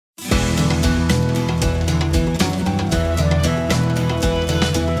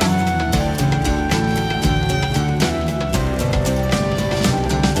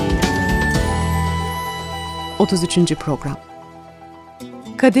33. Program.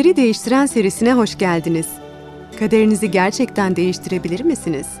 Kaderi Değiştiren serisine hoş geldiniz. Kaderinizi gerçekten değiştirebilir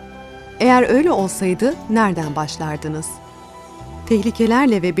misiniz? Eğer öyle olsaydı nereden başlardınız?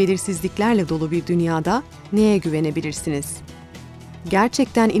 Tehlikelerle ve belirsizliklerle dolu bir dünyada neye güvenebilirsiniz?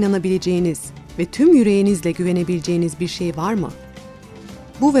 Gerçekten inanabileceğiniz ve tüm yüreğinizle güvenebileceğiniz bir şey var mı?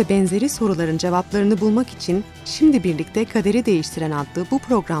 Bu ve benzeri soruların cevaplarını bulmak için şimdi birlikte Kaderi Değiştiren adlı bu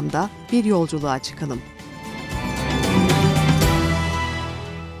programda bir yolculuğa çıkalım.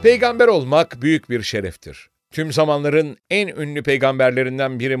 Peygamber olmak büyük bir şereftir. Tüm zamanların en ünlü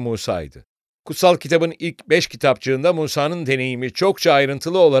peygamberlerinden biri Musa'ydı. Kutsal kitabın ilk 5 kitapçığında Musa'nın deneyimi çokça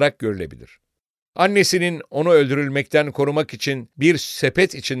ayrıntılı olarak görülebilir. Annesinin onu öldürülmekten korumak için bir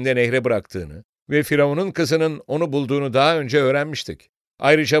sepet içinde nehre bıraktığını ve Firavun'un kızının onu bulduğunu daha önce öğrenmiştik.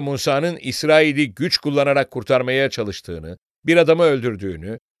 Ayrıca Musa'nın İsrail'i güç kullanarak kurtarmaya çalıştığını, bir adamı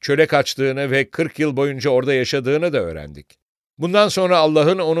öldürdüğünü, çöle kaçtığını ve 40 yıl boyunca orada yaşadığını da öğrendik. Bundan sonra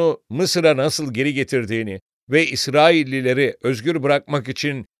Allah'ın onu Mısır'a nasıl geri getirdiğini ve İsraillileri özgür bırakmak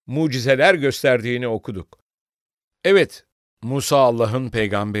için mucizeler gösterdiğini okuduk. Evet, Musa Allah'ın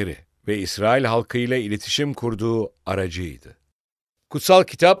peygamberi ve İsrail halkıyla iletişim kurduğu aracıydı. Kutsal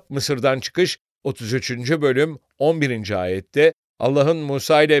kitap Mısır'dan çıkış 33. bölüm 11. ayette Allah'ın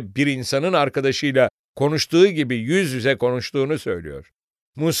Musa ile bir insanın arkadaşıyla konuştuğu gibi yüz yüze konuştuğunu söylüyor.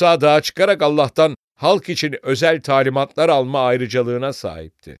 Musa dağa çıkarak Allah'tan halk için özel talimatlar alma ayrıcalığına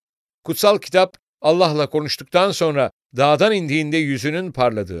sahipti. Kutsal kitap Allah'la konuştuktan sonra dağdan indiğinde yüzünün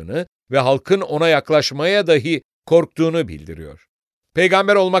parladığını ve halkın ona yaklaşmaya dahi korktuğunu bildiriyor.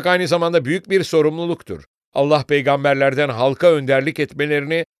 Peygamber olmak aynı zamanda büyük bir sorumluluktur. Allah peygamberlerden halka önderlik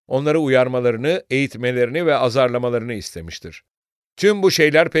etmelerini, onları uyarmalarını, eğitmelerini ve azarlamalarını istemiştir. Tüm bu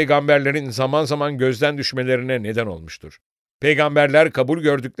şeyler peygamberlerin zaman zaman gözden düşmelerine neden olmuştur. Peygamberler kabul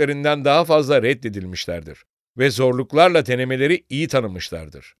gördüklerinden daha fazla reddedilmişlerdir ve zorluklarla denemeleri iyi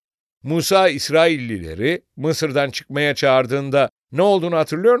tanımışlardır. Musa İsraillileri Mısır'dan çıkmaya çağırdığında ne olduğunu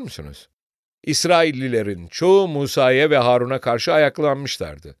hatırlıyor musunuz? İsraillilerin çoğu Musa'ya ve Harun'a karşı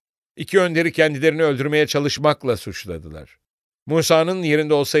ayaklanmışlardı. İki önderi kendilerini öldürmeye çalışmakla suçladılar. Musa'nın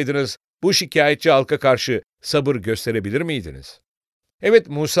yerinde olsaydınız bu şikayetçi halka karşı sabır gösterebilir miydiniz? Evet,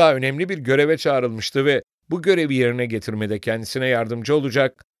 Musa önemli bir göreve çağrılmıştı ve bu görevi yerine getirmede kendisine yardımcı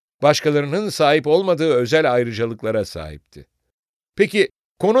olacak, başkalarının sahip olmadığı özel ayrıcalıklara sahipti. Peki,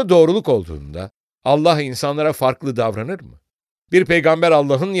 konu doğruluk olduğunda Allah insanlara farklı davranır mı? Bir peygamber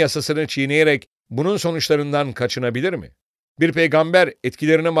Allah'ın yasasını çiğneyerek bunun sonuçlarından kaçınabilir mi? Bir peygamber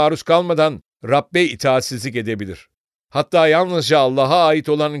etkilerine maruz kalmadan Rabbe itaatsizlik edebilir. Hatta yalnızca Allah'a ait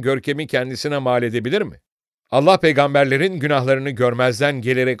olan görkemi kendisine mal edebilir mi? Allah peygamberlerin günahlarını görmezden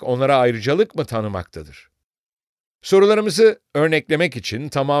gelerek onlara ayrıcalık mı tanımaktadır? Sorularımızı örneklemek için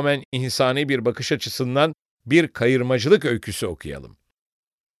tamamen insani bir bakış açısından bir kayırmacılık öyküsü okuyalım.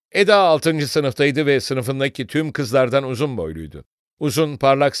 Eda 6. sınıftaydı ve sınıfındaki tüm kızlardan uzun boyluydu. Uzun,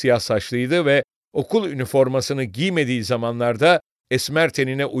 parlak siyah saçlıydı ve okul üniformasını giymediği zamanlarda esmer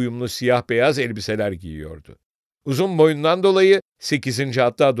tenine uyumlu siyah beyaz elbiseler giyiyordu. Uzun boyundan dolayı 8.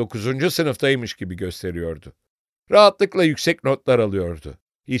 hatta 9. sınıftaymış gibi gösteriyordu. Rahatlıkla yüksek notlar alıyordu.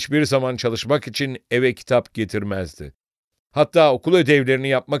 Hiçbir zaman çalışmak için eve kitap getirmezdi. Hatta okul ödevlerini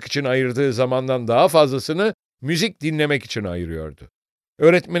yapmak için ayırdığı zamandan daha fazlasını müzik dinlemek için ayırıyordu.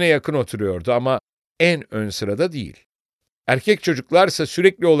 Öğretmene yakın oturuyordu ama en ön sırada değil. Erkek çocuklarsa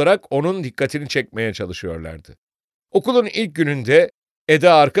sürekli olarak onun dikkatini çekmeye çalışıyorlardı. Okulun ilk gününde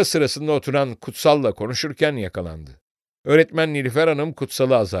Eda arka sırasında oturan Kutsal'la konuşurken yakalandı. Öğretmen Nilüfer Hanım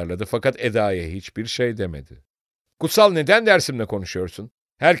Kutsal'ı azarladı fakat Eda'ya hiçbir şey demedi. "Kutsal, neden dersimle konuşuyorsun?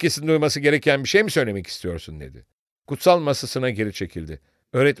 Herkesin duyması gereken bir şey mi söylemek istiyorsun?" dedi. Kutsal masasına geri çekildi.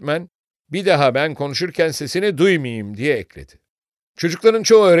 Öğretmen, "Bir daha ben konuşurken sesini duymayayım," diye ekledi. Çocukların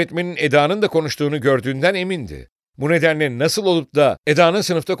çoğu öğretmenin Eda'nın da konuştuğunu gördüğünden emindi. Bu nedenle nasıl olup da Eda'nın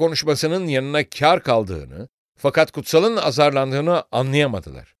sınıfta konuşmasının yanına kâr kaldığını, fakat Kutsal'ın azarlandığını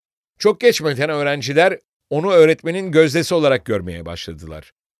anlayamadılar. Çok geçmeden öğrenciler onu öğretmenin gözdesi olarak görmeye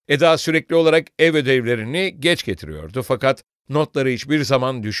başladılar. Eda sürekli olarak ev ödevlerini geç getiriyordu fakat notları hiçbir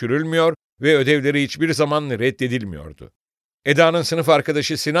zaman düşürülmüyor ve ödevleri hiçbir zaman reddedilmiyordu. Eda'nın sınıf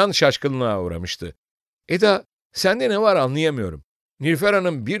arkadaşı Sinan şaşkınlığa uğramıştı. "Eda, sende ne var anlayamıyorum. Nilüfer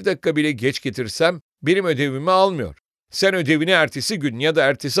Hanım 1 dakika bile geç getirsem benim ödevimi almıyor. Sen ödevini ertesi gün ya da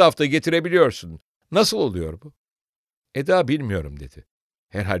ertesi hafta getirebiliyorsun. Nasıl oluyor bu?" Eda "Bilmiyorum," dedi.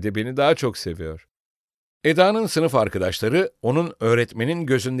 "Herhalde beni daha çok seviyor." Eda'nın sınıf arkadaşları onun öğretmenin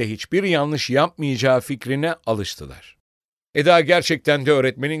gözünde hiçbir yanlış yapmayacağı fikrine alıştılar. Eda gerçekten de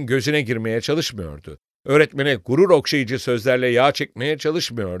öğretmenin gözüne girmeye çalışmıyordu. Öğretmene gurur okşayıcı sözlerle yağ çekmeye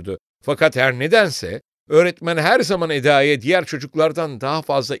çalışmıyordu. Fakat her nedense Öğretmen her zaman Eda'ya diğer çocuklardan daha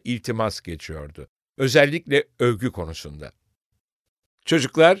fazla iltimas geçiyordu. Özellikle övgü konusunda.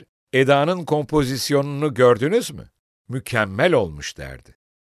 Çocuklar, Eda'nın kompozisyonunu gördünüz mü? Mükemmel olmuş derdi.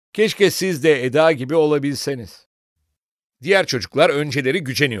 Keşke siz de Eda gibi olabilseniz. Diğer çocuklar önceleri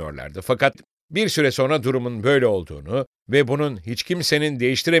güceniyorlardı. Fakat bir süre sonra durumun böyle olduğunu ve bunun hiç kimsenin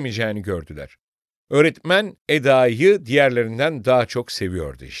değiştiremeyeceğini gördüler. Öğretmen Eda'yı diğerlerinden daha çok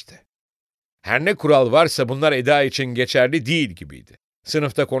seviyordu işte. Her ne kural varsa bunlar Eda için geçerli değil gibiydi.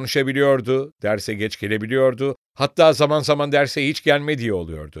 Sınıfta konuşabiliyordu, derse geç gelebiliyordu, hatta zaman zaman derse hiç gelmediği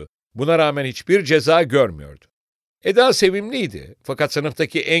oluyordu. Buna rağmen hiçbir ceza görmüyordu. Eda sevimliydi fakat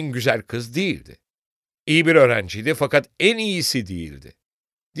sınıftaki en güzel kız değildi. İyi bir öğrenciydi fakat en iyisi değildi.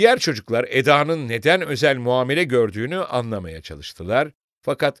 Diğer çocuklar Eda'nın neden özel muamele gördüğünü anlamaya çalıştılar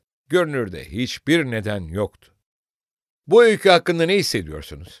fakat görünürde hiçbir neden yoktu. Bu öykü hakkında ne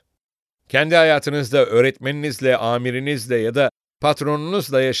hissediyorsunuz? Kendi hayatınızda öğretmeninizle, amirinizle ya da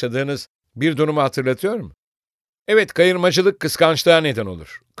patronunuzla yaşadığınız bir durumu hatırlatıyor mu? Evet, kayırmacılık kıskançlığa neden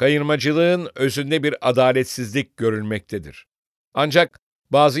olur. Kayırmacılığın özünde bir adaletsizlik görülmektedir. Ancak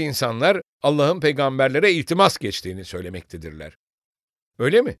bazı insanlar Allah'ın peygamberlere iltimas geçtiğini söylemektedirler.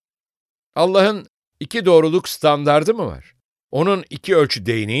 Öyle mi? Allah'ın 2 doğruluk standardı mı var? Onun 2 ölçü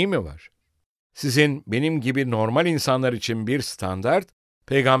değneği mi var? Sizin benim gibi normal insanlar için bir standart,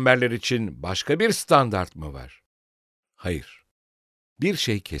 peygamberler için başka bir standart mı var? Hayır. Bir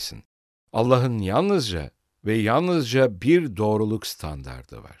şey kesin. Allah'ın yalnızca ve yalnızca bir doğruluk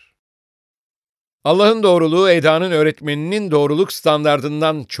standardı var. Allah'ın doğruluğu Eda'nın öğretmeninin doğruluk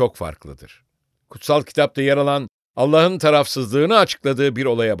standardından çok farklıdır. Kutsal kitapta yer alan Allah'ın tarafsızlığını açıkladığı bir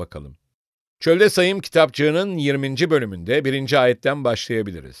olaya bakalım. Çölde Sayım kitapçığının 20. bölümünde 1. ayetten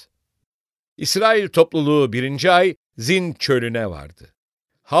başlayabiliriz. İsrail topluluğu 1. ay Zin çölüne vardı.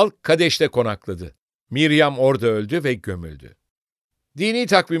 Halk Kadeş'te konakladı. Miryam orada öldü ve gömüldü. Dini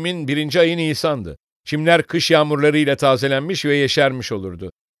takvimin 1. ayı Nisan'dı. Çimler kış yağmurlarıyla tazelenmiş ve yeşermiş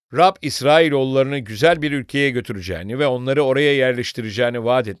olurdu. Rab, İsrailoğullarını güzel bir ülkeye götüreceğini ve onları oraya yerleştireceğini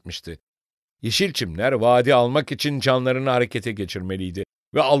vaat etmişti. Yeşil çimler vaadi almak için canlarını harekete geçirmeliydi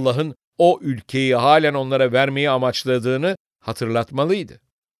ve Allah'ın o ülkeyi halen onlara vermeyi amaçladığını hatırlatmalıydı.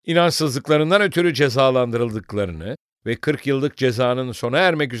 İnançsızlıklarından ötürü cezalandırıldıklarını ve 40 yıllık cezanın sona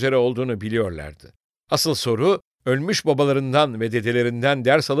ermek üzere olduğunu biliyorlardı. Asıl soru, ölmüş babalarından ve dedelerinden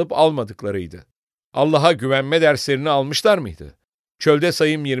ders alıp almadıklarıydı. Allah'a güvenme derslerini almışlar mıydı? Çölde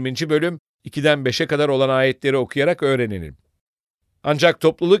Sayım 20. bölüm 2'den 5'e kadar olan ayetleri okuyarak öğrenelim. Ancak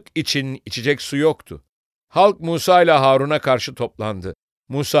topluluk için içecek su yoktu. Halk Musa ile Harun'a karşı toplandı.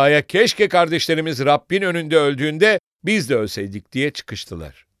 Musa'ya keşke kardeşlerimiz Rabbin önünde öldüğünde biz de ölseydik diye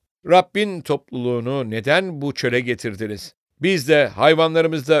çıkıştılar. Rabbin topluluğunu neden bu çöle getirdiniz? Biz de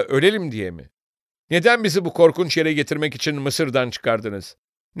hayvanlarımız da ölelim diye mi? Neden bizi bu korkunç yere getirmek için Mısır'dan çıkardınız?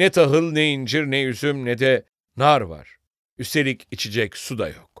 Ne tahıl, ne incir, ne üzüm, ne de nar var. Üstelik içecek su da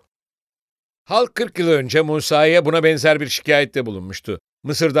yok. Halk 40 yıl önce Musa'ya buna benzer bir şikayette bulunmuştu.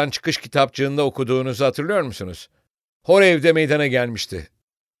 Mısır'dan çıkış kitapçığında okuduğunuzu hatırlıyor musunuz? Horev'de meydana gelmişti.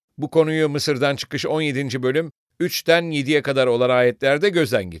 Bu konuyu Mısır'dan çıkış 17. bölüm 3'ten 7'ye kadar olan ayetlerde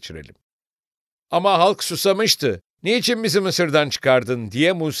gözden geçirelim. Ama halk susamıştı. Niçin bizi Mısır'dan çıkardın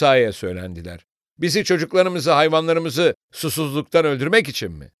diye Musa'ya söylendiler. Bizi, çocuklarımızı, hayvanlarımızı susuzluktan öldürmek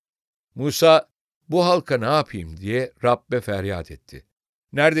için mi? Musa, bu halka ne yapayım diye Rabbe feryat etti.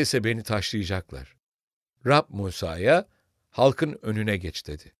 Neredeyse beni taşlayacaklar. Rab Musa'ya, halkın önüne geç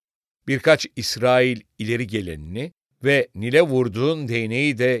dedi. Birkaç İsrail ileri gelenini ve Nil'e vurduğun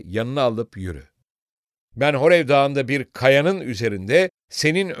değneği de yanına alıp yürü. Ben Horev Dağı'nda bir kayanın üzerinde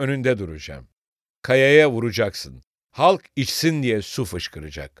senin önünde duracağım. Kayaya vuracaksın. Halk içsin diye su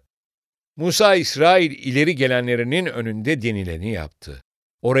fışkıracak. Musa, İsrail ileri gelenlerinin önünde denileni yaptı.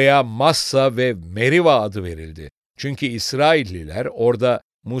 Oraya Massa ve Meriva adı verildi. Çünkü İsrailliler orada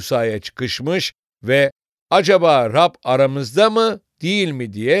Musa'ya çıkışmış ve acaba Rab aramızda mı değil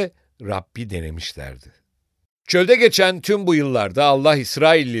mi diye Rabbi denemişlerdi. Çölde geçen tüm bu yıllarda Allah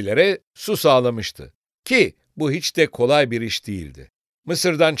İsraillilere su sağlamıştı. Ki bu hiç de kolay bir iş değildi.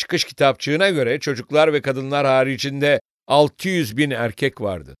 Mısır'dan çıkış kitapçığına göre çocuklar ve kadınlar haricinde 600 bin erkek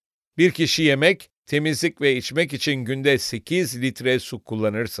vardı. Bir kişi yemek, temizlik ve içmek için günde 8 litre su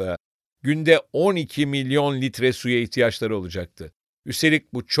kullanırsa, günde 12 milyon litre suya ihtiyaçları olacaktı.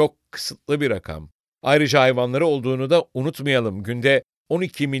 Üstelik bu çok kısıtlı bir rakam. Ayrıca hayvanları olduğunu da unutmayalım. Günde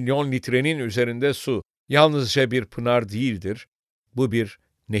 12 milyon litrenin üzerinde su yalnızca bir pınar değildir, bu bir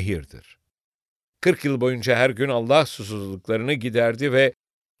nehirdir. 40 yıl boyunca her gün Allah susuzluklarını giderdi ve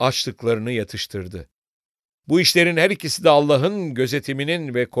açlıklarını yatıştırdı. Bu işlerin her ikisi de Allah'ın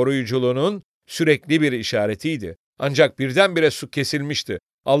gözetiminin ve koruyuculuğunun sürekli bir işaretiydi. Ancak birdenbire su kesilmişti.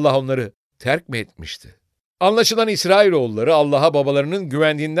 Allah onları terk mi etmişti? Anlaşılan İsrailoğulları Allah'a babalarının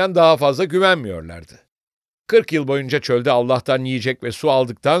güvendiğinden daha fazla güvenmiyorlardı. 40 yıl boyunca çölde Allah'tan yiyecek ve su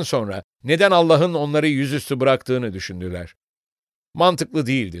aldıktan sonra neden Allah'ın onları yüzüstü bıraktığını düşündüler. Mantıklı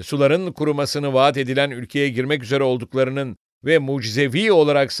değildi. Suların kurumasını vaat edilen ülkeye girmek üzere olduklarının ve mucizevi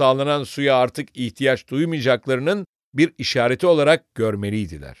olarak sağlanan suya artık ihtiyaç duymayacaklarının bir işareti olarak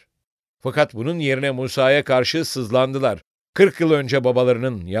görmeliydiler. Fakat bunun yerine Musa'ya karşı sızlandılar. 40 yıl önce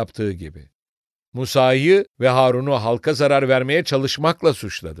babalarının yaptığı gibi. Musa'yı ve Harun'u halka zarar vermeye çalışmakla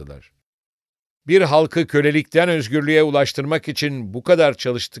suçladılar. Bir halkı kölelikten özgürlüğe ulaştırmak için bu kadar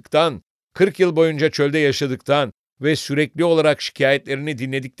çalıştıktan, 40 yıl boyunca çölde yaşadıktan ve sürekli olarak şikayetlerini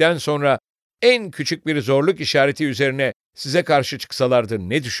dinledikten sonra en küçük bir zorluk işareti üzerine size karşı çıksalardı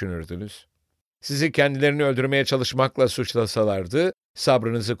ne düşünürdünüz? Sizi kendilerini öldürmeye çalışmakla suçlasalardı,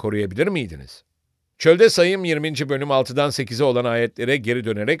 sabrınızı koruyabilir miydiniz? Çölde sayım 20. bölüm 6'dan 8'e olan ayetlere geri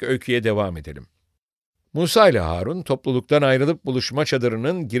dönerek öyküye devam edelim. Musa ile Harun topluluktan ayrılıp buluşma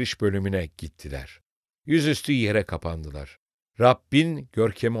çadırının giriş bölümüne gittiler. Yüzüstü yere kapandılar. Rabbin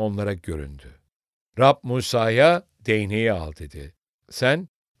görkemi onlara göründü. Rab Musa'ya değneği al dedi. Sen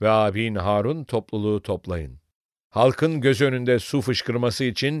ve abin Harun topluluğu toplayın. Halkın göz önünde su fışkırması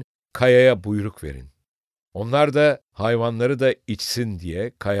için kayaya buyruk verin. Onlar da hayvanları da içsin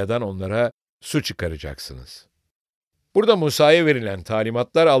diye kayadan onlara su çıkaracaksınız. Burada Musa'ya verilen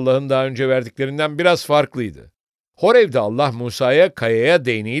talimatlar Allah'ın daha önce verdiklerinden biraz farklıydı. Horev'de Allah Musa'ya kayaya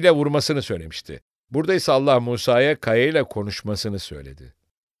değneğiyle vurmasını söylemişti. Burada ise Allah Musa'ya kayayla konuşmasını söyledi.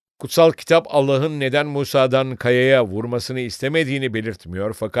 Kutsal kitap Allah'ın neden Musa'dan kayaya vurmasını istemediğini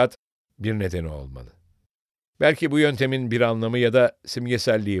belirtmiyor fakat bir nedeni olmalı. Belki bu yöntemin bir anlamı ya da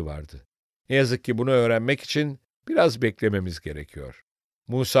simgeselliği vardı. Ne yazık ki bunu öğrenmek için biraz beklememiz gerekiyor.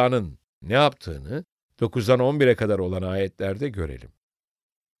 Musa'nın ne yaptığını 9'dan 11'e kadar olan ayetlerde görelim.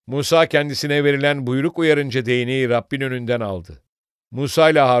 Musa kendisine verilen buyruk uyarınca değneği Rabbin önünden aldı. Musa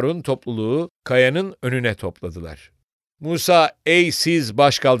ile Harun topluluğu kayanın önüne topladılar. Musa, ey siz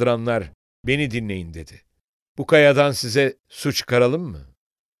baş kaldıranlar, beni dinleyin dedi. Bu kayadan size su çıkaralım mı?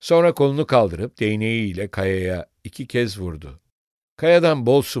 Sonra kolunu kaldırıp değneğiyle kayaya 2 kez vurdu. Kayadan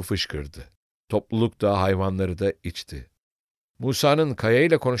bol su fışkırdı. Topluluk da hayvanları da içti. Musa'nın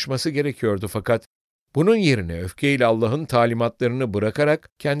kayayla konuşması gerekiyordu fakat bunun yerine öfkeyle Allah'ın talimatlarını bırakarak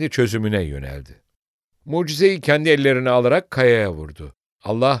kendi çözümüne yöneldi. Mucizeyi kendi ellerine alarak kayaya vurdu.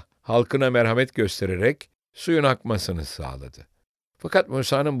 Allah halkına merhamet göstererek suyun akmasını sağladı. Fakat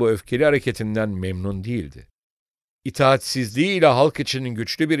Musa'nın bu öfkeli hareketinden memnun değildi. İtaatsizliğiyle halk için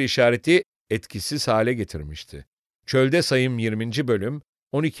güçlü bir işareti etkisiz hale getirmişti. Çölde sayım 20. bölüm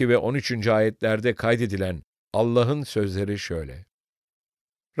 12 ve 13. ayetlerde kaydedilen Allah'ın sözleri şöyle.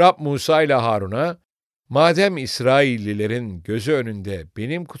 Rab Musa ile Harun'a, madem İsraillilerin gözü önünde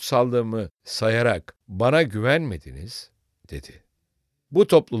benim kutsallığımı sayarak bana güvenmediniz, dedi. Bu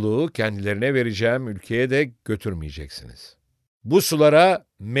topluluğu kendilerine vereceğim ülkeye de götürmeyeceksiniz. Bu sulara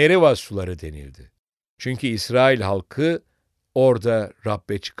Meriva suları denildi. Çünkü İsrail halkı orada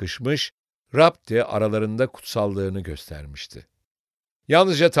Rab'be çıkışmış, Rab de aralarında kutsallığını göstermişti.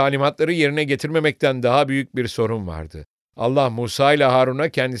 Yalnızca talimatları yerine getirmemekten daha büyük bir sorun vardı. Allah Musa ile Harun'a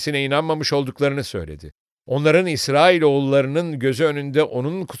kendisine inanmamış olduklarını söyledi. Onların İsrailoğullarının gözü önünde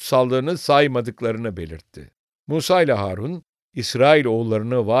onun kutsallığını saymadıklarını belirtti. Musa ile Harun,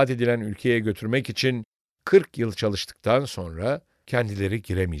 İsrailoğullarını vaat edilen ülkeye götürmek için 40 yıl çalıştıktan sonra kendileri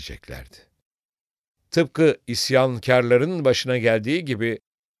giremeyeceklerdi. Tıpkı isyankârların başına geldiği gibi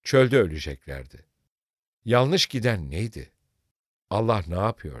çölde öleceklerdi. Yanlış giden neydi? Allah ne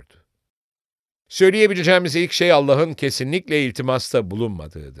yapıyordu? Söyleyebileceğimiz ilk şey Allah'ın kesinlikle iltimasta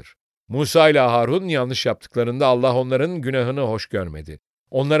bulunmadığıdır. Musa ile Harun yanlış yaptıklarında Allah onların günahını hoş görmedi.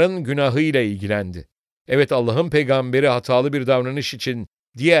 Onların günahıyla ilgilendi. Evet, Allah'ın peygamberi hatalı bir davranış için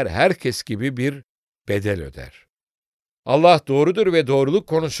diğer herkes gibi bir bedel öder. Allah doğrudur ve doğruluk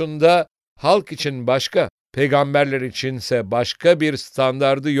konusunda halk için başka, peygamberler içinse başka bir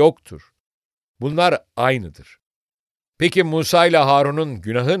standardı yoktur. Bunlar aynıdır. Peki Musa ile Harun'un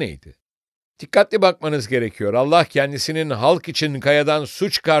günahı neydi? Dikkatli bakmanız gerekiyor. Allah kendisinin halk için kayadan su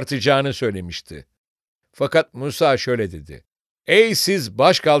çıkartacağını söylemişti. Fakat Musa şöyle dedi. Ey siz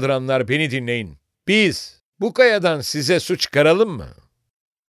baş kaldıranlar, beni dinleyin. Biz bu kayadan size su çıkaralım mı?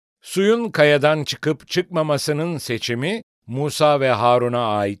 Suyun kayadan çıkıp çıkmamasının seçimi Musa ve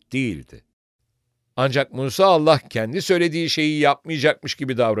Harun'a ait değildi. Ancak Musa Allah kendi söylediği şeyi yapmayacakmış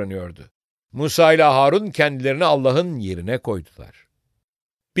gibi davranıyordu. Musa ile Harun kendilerini Allah'ın yerine koydular.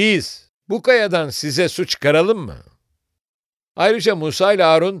 Biz bu kayadan size su çıkaralım mı? Ayrıca Musa ile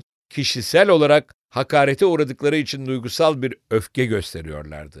Harun kişisel olarak hakarete uğradıkları için duygusal bir öfke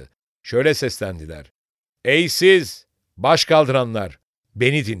gösteriyorlardı. Şöyle seslendiler: "Ey siz, baş kaldıranlar,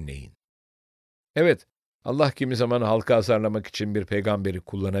 beni dinleyin." Evet, Allah kimi zaman halkı azarlamak için bir peygamberi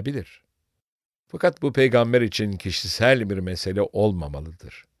kullanabilir. Fakat bu peygamber için kişisel bir mesele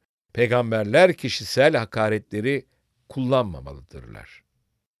olmamalıdır. Peygamberler kişisel hakaretleri kullanmamalıdırlar.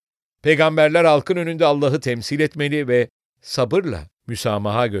 Peygamberler halkın önünde Allah'ı temsil etmeli ve sabırla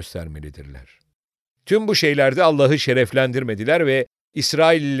müsamaha göstermelidirler. Tüm bu şeylerde Allah'ı şereflendirmediler ve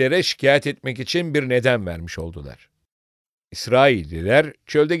İsraillilere şikayet etmek için bir neden vermiş oldular. İsrailliler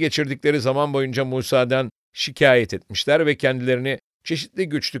çölde geçirdikleri zaman boyunca Musa'dan şikayet etmişler ve kendilerini çeşitli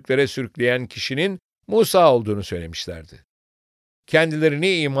güçlüklere sürükleyen kişinin Musa olduğunu söylemişlerdi.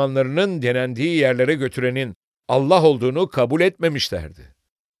 Kendilerini imanlarının denendiği yerlere götürenin Allah olduğunu kabul etmemişlerdi.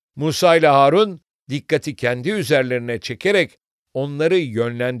 Musa ile Harun dikkati kendi üzerlerine çekerek onları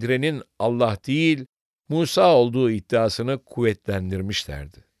yönlendirenin Allah değil, Musa olduğu iddiasını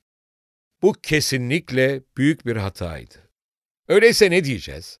kuvvetlendirmişlerdi. Bu kesinlikle büyük bir hataydı. Öyleyse ne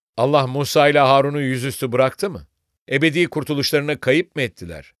diyeceğiz? Allah Musa ile Harun'u yüzüstü bıraktı mı? Ebedi kurtuluşlarını kayıp mı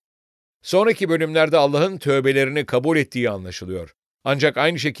ettiler? Sonraki bölümlerde Allah'ın tövbelerini kabul ettiği anlaşılıyor. Ancak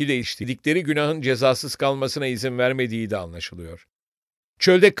aynı şekilde işledikleri günahın cezasız kalmasına izin vermediği de anlaşılıyor.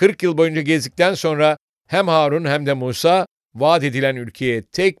 Çölde 40 yıl boyunca gezdikten sonra hem Harun hem de Musa vaat edilen ülkeye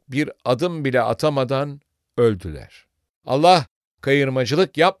tek bir adım bile atamadan öldüler. Allah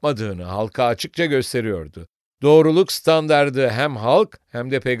kayırmacılık yapmadığını halka açıkça gösteriyordu. Doğruluk standardı hem halk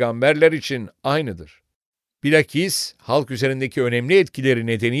hem de peygamberler için aynıdır. Bilakis halk üzerindeki önemli etkileri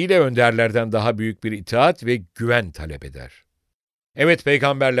nedeniyle önderlerden daha büyük bir itaat ve güven talep eder. Evet,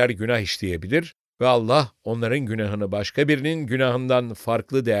 peygamberler günah işleyebilir ve Allah onların günahını başka birinin günahından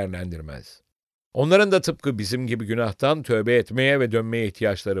farklı değerlendirmez. Onların da tıpkı bizim gibi günahtan tövbe etmeye ve dönmeye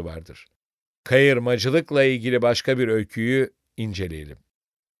ihtiyaçları vardır. Kayırmacılıkla ilgili başka bir öyküyü inceleyelim.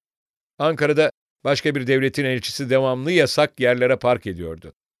 Ankara'da başka bir devletin elçisi devamlı yasak yerlere park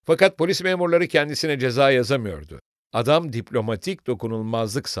ediyordu. Fakat polis memurları kendisine ceza yazamıyordu. Adam diplomatik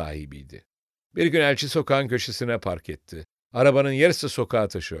dokunulmazlık sahibiydi. Bir gün elçi sokağın köşesine park etti. Arabanın yarısı sokağa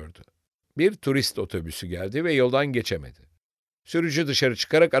taşıyordu. Bir turist otobüsü geldi ve yoldan geçemedi. Sürücü dışarı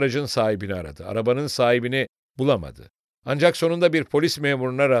çıkarak aracın sahibini aradı. Arabanın sahibini bulamadı. Ancak sonunda bir polis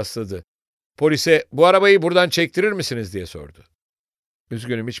memuruna rastladı. Polise "Bu arabayı buradan çektirir misiniz?" diye sordu.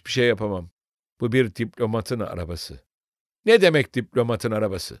 "Üzgünüm, hiçbir şey yapamam. Bu bir diplomatın arabası." "Ne demek diplomatın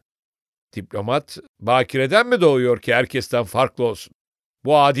arabası?" "Diplomat, bakireden mi doğuyor ki herkesten farklı olsun?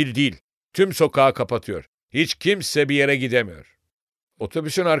 Bu adil değil. Tüm sokağı kapatıyor. Hiç kimse bir yere gidemiyor."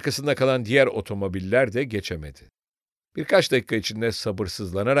 Otobüsün arkasında kalan diğer otomobiller de geçemedi. Birkaç dakika içinde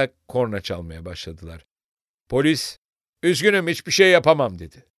sabırsızlanarak korna çalmaya başladılar. Polis, "Üzgünüm, hiçbir şey yapamam."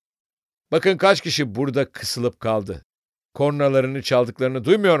 dedi. "Bakın kaç kişi burada kısılıp kaldı. Kornalarını çaldıklarını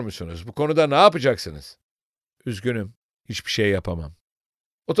duymuyor musunuz? Bu konuda ne yapacaksınız?" "Üzgünüm, hiçbir şey yapamam."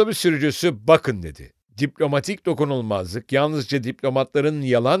 Otobüs sürücüsü "Bakın." dedi. "Diplomatik dokunulmazlık yalnızca diplomatların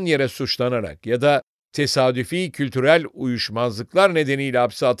yalan yere suçlanarak ya da tesadüfi kültürel uyuşmazlıklar nedeniyle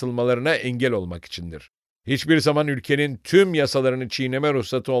hapse atılmalarına engel olmak içindir. Hiçbir zaman ülkenin tüm yasalarını çiğneme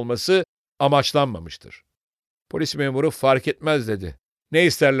ruhsatı olması amaçlanmamıştır." Polis memuru "Fark etmez." dedi. "Ne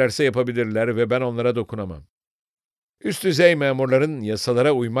isterlerse yapabilirler ve ben onlara dokunamam." Üst düzey memurların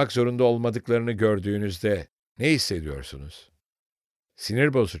yasalara uymak zorunda olmadıklarını gördüğünüzde ne hissediyorsunuz?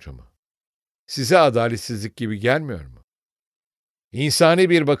 Sinir bozucu mu? Size adaletsizlik gibi gelmiyor mu? İnsani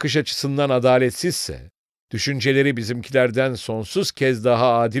bir bakış açısından adaletsizse, düşünceleri bizimkilerden sonsuz kez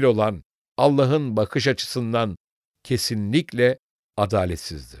daha adil olan Allah'ın bakış açısından kesinlikle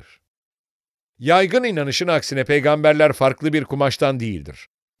adaletsizdir. Yaygın inanışın aksine peygamberler farklı bir kumaştan değildir.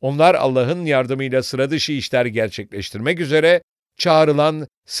 Onlar Allah'ın yardımıyla sıra dışı işler gerçekleştirmek üzere çağrılan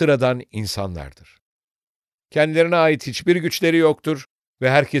sıradan insanlardır. Kendilerine ait hiçbir güçleri yoktur ve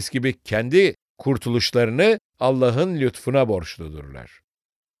herkes gibi kendi kurtuluşlarını Allah'ın lütfuna borçludurlar.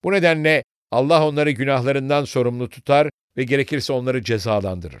 Bu nedenle Allah onları günahlarından sorumlu tutar ve gerekirse onları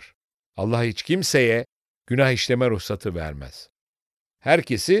cezalandırır. Allah hiç kimseye günah işleme ruhsatı vermez.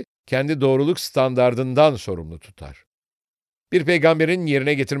 Herkesi kendi doğruluk standardından sorumlu tutar. Bir peygamberin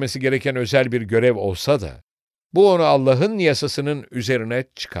yerine getirmesi gereken özel bir görev olsa da, bu onu Allah'ın yasasının üzerine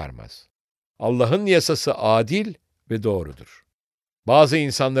çıkarmaz. Allah'ın yasası adil ve doğrudur. Bazı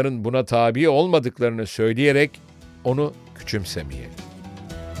insanların buna tabi olmadıklarını söyleyerek onu küçümsemeyelim.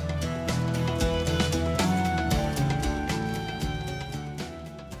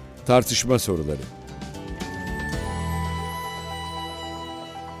 Tartışma soruları.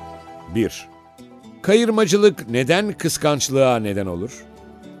 1. Kayırmacılık neden kıskançlığa neden olur?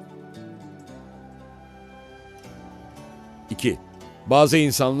 2. Bazı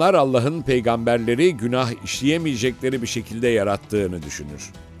insanlar Allah'ın peygamberleri günah işleyemeyecekleri bir şekilde yarattığını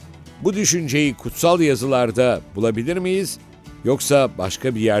düşünür. Bu düşünceyi kutsal yazılarda bulabilir miyiz, yoksa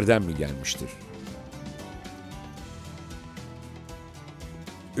başka bir yerden mi gelmiştir?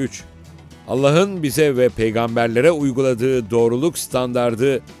 3. Allah'ın bize ve peygamberlere uyguladığı doğruluk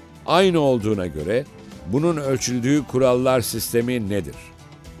standardı aynı olduğuna göre bunun ölçüldüğü kurallar sistemi nedir?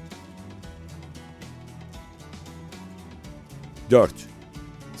 4.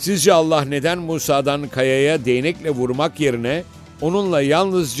 Sizce Allah neden Musa'dan kayaya değnekle vurmak yerine onunla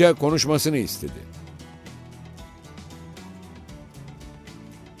yalnızca konuşmasını istedi?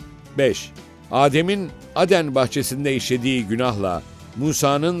 5. Adem'in Aden bahçesinde işlediği günahla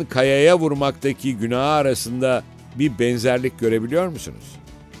Musa'nın kayaya vurmaktaki günahı arasında bir benzerlik görebiliyor musunuz?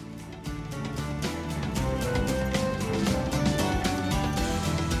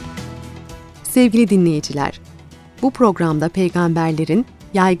 Sevgili dinleyiciler, bu programda peygamberlerin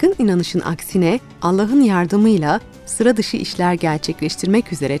yaygın inanışın aksine Allah'ın yardımıyla sıra dışı işler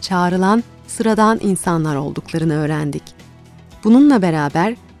gerçekleştirmek üzere çağrılan sıradan insanlar olduklarını öğrendik. Bununla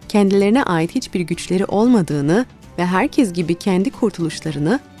beraber kendilerine ait hiçbir güçleri olmadığını ve herkes gibi kendi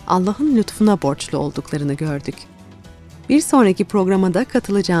kurtuluşlarını Allah'ın lütfuna borçlu olduklarını gördük. Bir sonraki programa da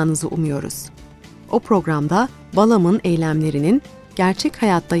katılacağınızı umuyoruz. O programda Balam'ın eylemlerinin, gerçek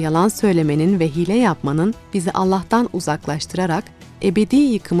hayatta yalan söylemenin ve hile yapmanın bizi Allah'tan uzaklaştırarak ebedi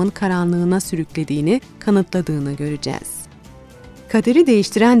yıkımın karanlığına sürüklediğini kanıtladığını göreceğiz. Kaderi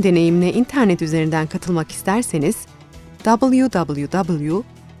değiştiren deneyimine internet üzerinden katılmak isterseniz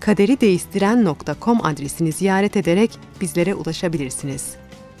www.kaderideistiren.com adresini ziyaret ederek bizlere ulaşabilirsiniz.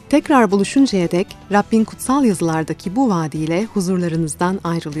 Tekrar buluşuncaya dek Rabbin kutsal yazılardaki bu vaadiyle huzurlarınızdan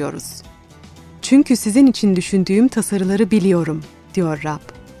ayrılıyoruz. Çünkü sizin için düşündüğüm tasarıları biliyorum, diyor Rab.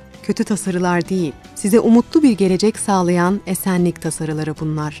 Kötü tasarılar değil, size umutlu bir gelecek sağlayan esenlik tasarıları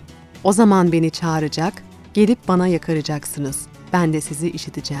bunlar. O zaman beni çağıracak, gelip bana yakaracaksınız. Ben de sizi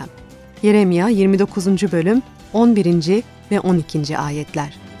işiteceğim. Yeremya 29. bölüm 11. ve 12.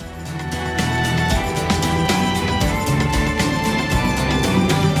 ayetler.